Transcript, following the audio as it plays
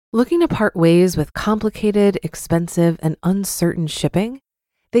Looking to part ways with complicated, expensive, and uncertain shipping?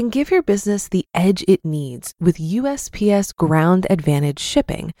 Then give your business the edge it needs with USPS Ground Advantage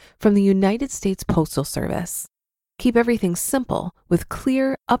shipping from the United States Postal Service. Keep everything simple with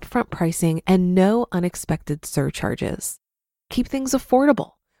clear, upfront pricing and no unexpected surcharges. Keep things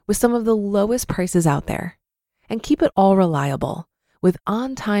affordable with some of the lowest prices out there. And keep it all reliable with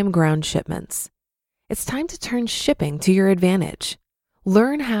on-time ground shipments. It's time to turn shipping to your advantage.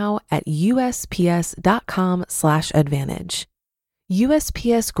 Learn how at USPS.com/advantage.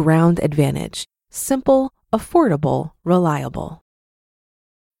 USPS Ground Advantage. Simple, affordable, reliable.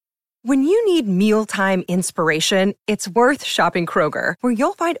 When you need mealtime inspiration, it's worth shopping Kroger, where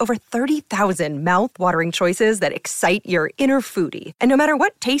you'll find over 30,000 mouth-watering choices that excite your inner foodie. And no matter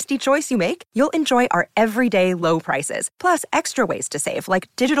what tasty choice you make, you'll enjoy our everyday low prices, plus extra ways to save, like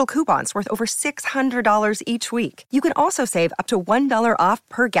digital coupons worth over $600 each week. You can also save up to $1 off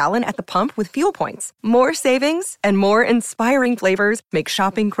per gallon at the pump with fuel points. More savings and more inspiring flavors make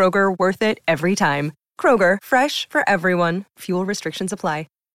shopping Kroger worth it every time. Kroger, fresh for everyone. Fuel restrictions apply.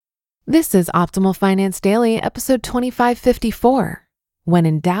 This is Optimal Finance Daily, episode 2554. When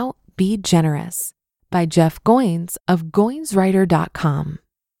in Doubt, Be Generous, by Jeff Goins of GoinsWriter.com.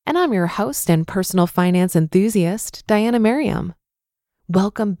 And I'm your host and personal finance enthusiast, Diana Merriam.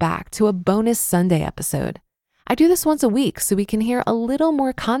 Welcome back to a bonus Sunday episode. I do this once a week so we can hear a little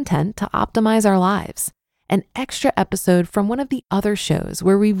more content to optimize our lives. An extra episode from one of the other shows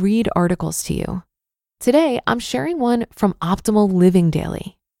where we read articles to you. Today, I'm sharing one from Optimal Living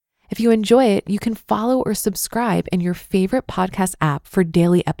Daily. If you enjoy it, you can follow or subscribe in your favorite podcast app for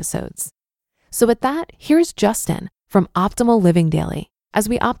daily episodes. So with that, here's Justin from Optimal Living Daily as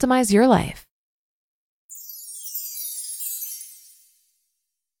we optimize your life.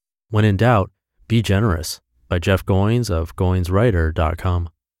 When in Doubt, Be Generous, by Jeff Goins of GoinsWriter.com.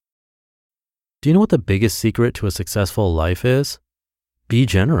 Do you know what the biggest secret to a successful life is? Be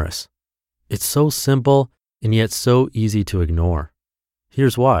generous. It's so simple and yet so easy to ignore.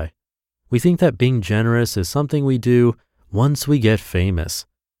 Here's why. We think that being generous is something we do once we get famous,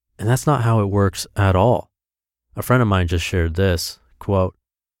 and that's not how it works at all. A friend of mine just shared this, quote,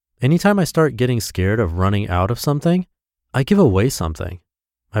 "Anytime I start getting scared of running out of something, I give away something.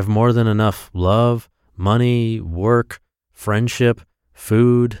 I have more than enough love, money, work, friendship,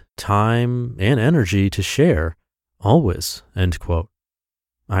 food, time, and energy to share, always," end quote.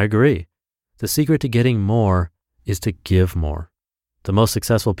 I agree. The secret to getting more is to give more. The most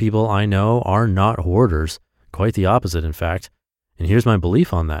successful people I know are not hoarders, quite the opposite, in fact. And here's my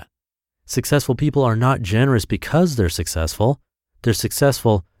belief on that. Successful people are not generous because they're successful. They're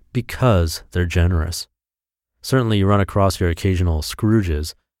successful because they're generous. Certainly you run across your occasional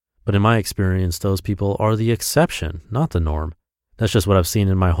Scrooges, but in my experience, those people are the exception, not the norm. That's just what I've seen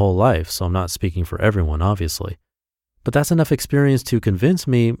in my whole life, so I'm not speaking for everyone, obviously. But that's enough experience to convince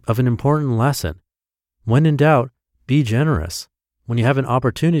me of an important lesson. When in doubt, be generous. When you have an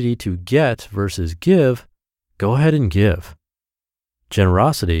opportunity to get versus give, go ahead and give.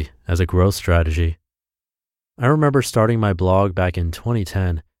 Generosity as a growth strategy. I remember starting my blog back in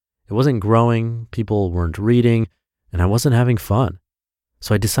 2010. It wasn't growing, people weren't reading, and I wasn't having fun.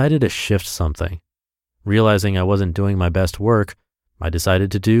 So I decided to shift something. Realizing I wasn't doing my best work, I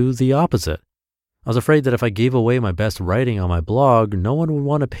decided to do the opposite. I was afraid that if I gave away my best writing on my blog, no one would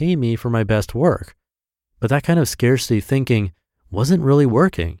want to pay me for my best work. But that kind of scarcity thinking wasn't really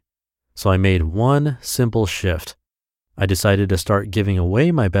working. So I made one simple shift. I decided to start giving away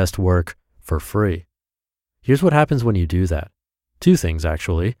my best work for free. Here's what happens when you do that. Two things,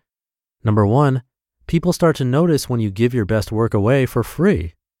 actually. Number one, people start to notice when you give your best work away for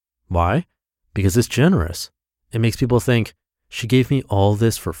free. Why? Because it's generous. It makes people think, she gave me all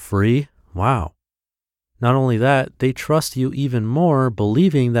this for free? Wow. Not only that, they trust you even more,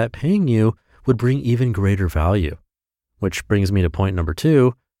 believing that paying you would bring even greater value. Which brings me to point number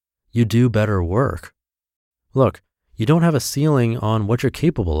two, you do better work. Look, you don't have a ceiling on what you're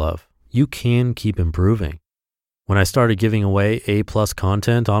capable of. You can keep improving. When I started giving away A+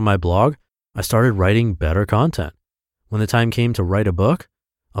 content on my blog, I started writing better content. When the time came to write a book,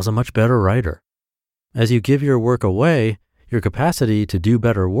 I was a much better writer. As you give your work away, your capacity to do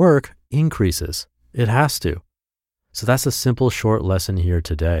better work increases. It has to. So that's a simple short lesson here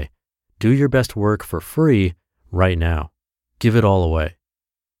today. Do your best work for free right now. Give it all away.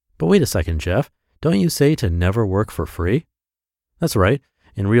 But wait a second, Jeff. Don't you say to never work for free? That's right.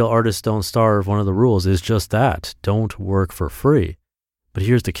 In Real Artists Don't Starve, one of the rules is just that. Don't work for free. But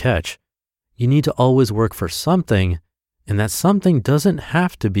here's the catch. You need to always work for something, and that something doesn't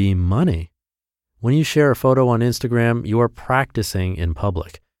have to be money. When you share a photo on Instagram, you are practicing in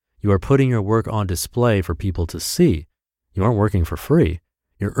public. You are putting your work on display for people to see. You aren't working for free.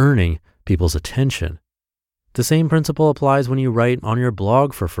 You're earning people's attention. The same principle applies when you write on your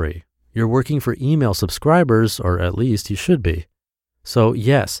blog for free. You're working for email subscribers, or at least you should be. So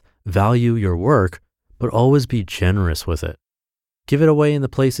yes, value your work, but always be generous with it. Give it away in the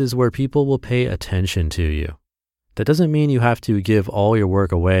places where people will pay attention to you. That doesn't mean you have to give all your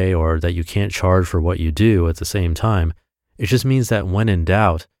work away or that you can't charge for what you do at the same time. It just means that when in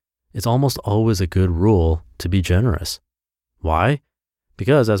doubt, it's almost always a good rule to be generous. Why?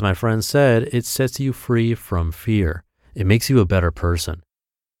 Because, as my friend said, it sets you free from fear. It makes you a better person.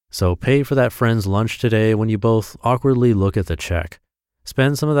 So pay for that friend's lunch today when you both awkwardly look at the check.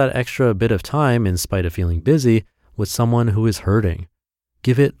 Spend some of that extra bit of time, in spite of feeling busy, with someone who is hurting.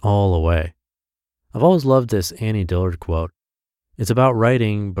 Give it all away. I've always loved this Annie Dillard quote. It's about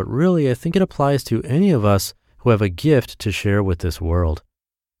writing, but really I think it applies to any of us who have a gift to share with this world.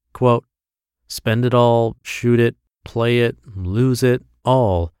 Quote, spend it all, shoot it, play it, lose it,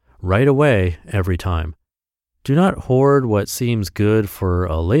 all, right away, every time. Do not hoard what seems good for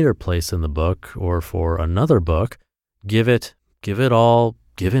a later place in the book or for another book. Give it all,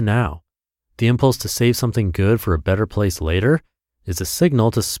 give it now. The impulse to save something good for a better place later is a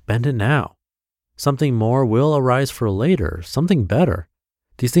signal to spend it now. Something more will arise for later, something better.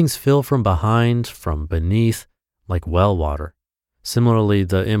 These things fill from behind, from beneath, like well water. Similarly,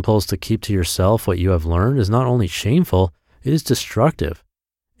 the impulse to keep to yourself what you have learned is not only shameful, it is destructive.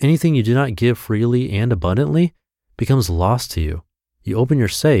 Anything you do not give freely and abundantly becomes lost to you. You open your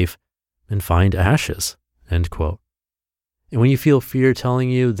safe and find ashes, end quote. And when you feel fear telling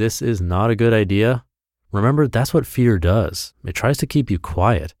you this is not a good idea, remember that's what fear does. It tries to keep you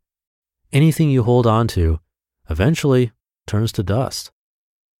quiet. Anything you hold on to eventually turns to dust.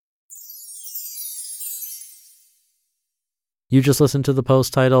 You just listened to the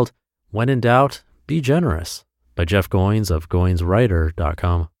post titled, When in Doubt, Be Generous, by Jeff Goins of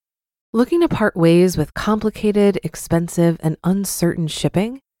GoinsWriter.com. Looking to part ways with complicated, expensive, and uncertain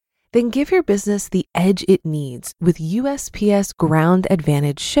shipping? Then give your business the edge it needs with USPS Ground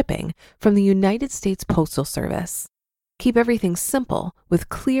Advantage shipping from the United States Postal Service. Keep everything simple with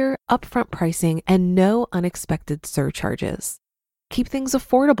clear, upfront pricing and no unexpected surcharges. Keep things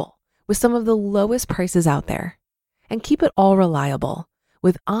affordable with some of the lowest prices out there. And keep it all reliable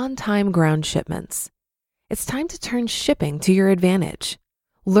with on-time ground shipments. It's time to turn shipping to your advantage.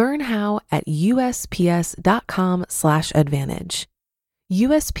 Learn how at USPS.com/advantage.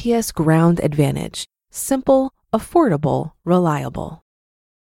 USPS Ground Advantage. Simple, affordable, reliable.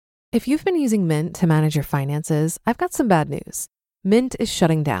 If you've been using Mint to manage your finances, I've got some bad news. Mint is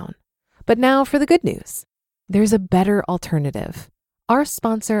shutting down. But now for the good news. There's a better alternative. Our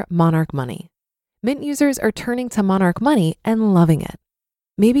sponsor, Monarch Money. Mint users are turning to Monarch Money and loving it.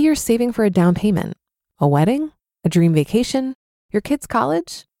 Maybe you're saving for a down payment, a wedding, a dream vacation, your kid's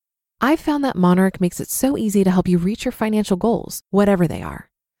college. I've found that Monarch makes it so easy to help you reach your financial goals, whatever they are.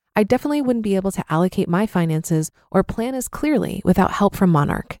 I definitely wouldn't be able to allocate my finances or plan as clearly without help from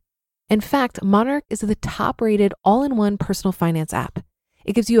Monarch. In fact, Monarch is the top-rated all-in-one personal finance app.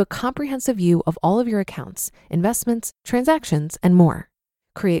 It gives you a comprehensive view of all of your accounts, investments, transactions, and more.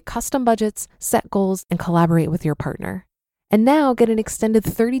 Create custom budgets, set goals, and collaborate with your partner. And now get an extended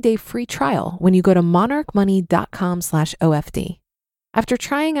 30-day free trial when you go to monarchmoney.com/OFD. After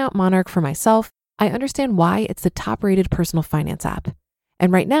trying out Monarch for myself, I understand why it's the top-rated personal finance app.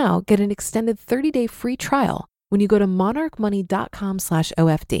 And right now, get an extended 30-day free trial when you go to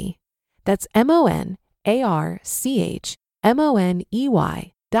monarchmoney.com/OFD. That's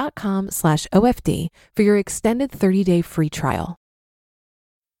monarchmoney.com/OFD for your extended 30-day free trial.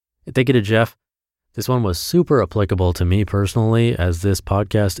 Thank you to Jeff. This one was super applicable to me personally, as this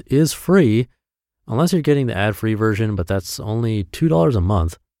podcast is free, unless you're getting the ad-free version, but that's only $2 a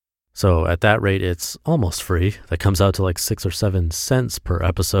month. So at that rate, it's almost free. That comes out to like 6 or 7 cents per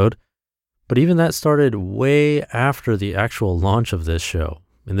episode. But even that started way after the actual launch of this show.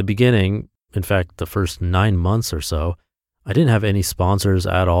 In the beginning, in fact, the first 9 months or so, I didn't have any sponsors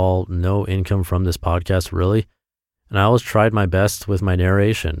at all, no income from this podcast really. And I always tried my best with my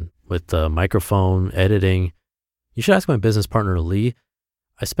narration, with the microphone, editing. You should ask my business partner, Lee.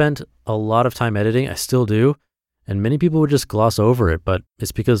 I spent a lot of time editing, I still do, and many people would just gloss over it, but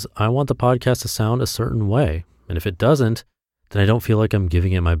it's because I want the podcast to sound a certain way. And if it doesn't, then I don't feel like I'm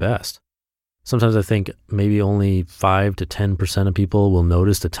giving it my best. Sometimes I think maybe only 5 to 10% of people will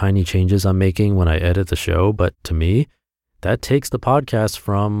notice the tiny changes I'm making when I edit the show, but to me, that takes the podcast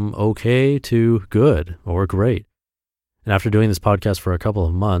from okay to good or great. And after doing this podcast for a couple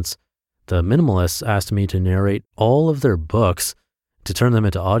of months, the minimalists asked me to narrate all of their books to turn them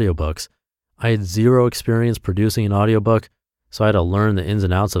into audiobooks. I had zero experience producing an audiobook, so I had to learn the ins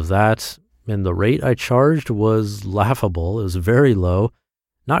and outs of that. And the rate I charged was laughable. It was very low.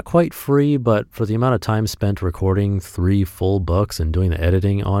 Not quite free, but for the amount of time spent recording 3 full books and doing the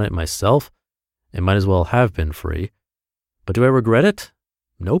editing on it myself, it might as well have been free. But do I regret it?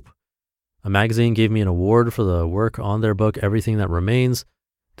 Nope. A magazine gave me an award for the work on their book, Everything That Remains.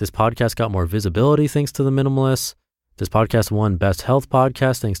 This podcast got more visibility thanks to the minimalists. This podcast won Best Health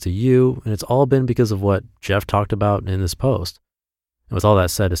Podcast thanks to you, and it's all been because of what Jeff talked about in this post. And with all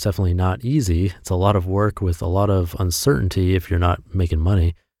that said, it's definitely not easy. It's a lot of work with a lot of uncertainty if you're not making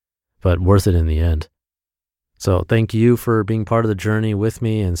money, but worth it in the end. So thank you for being part of the journey with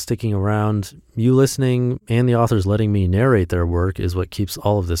me and sticking around. You listening and the authors letting me narrate their work is what keeps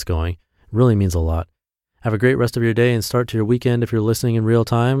all of this going. It really means a lot. Have a great rest of your day and start to your weekend if you're listening in real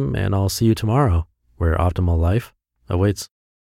time, and I'll see you tomorrow, where optimal life awaits.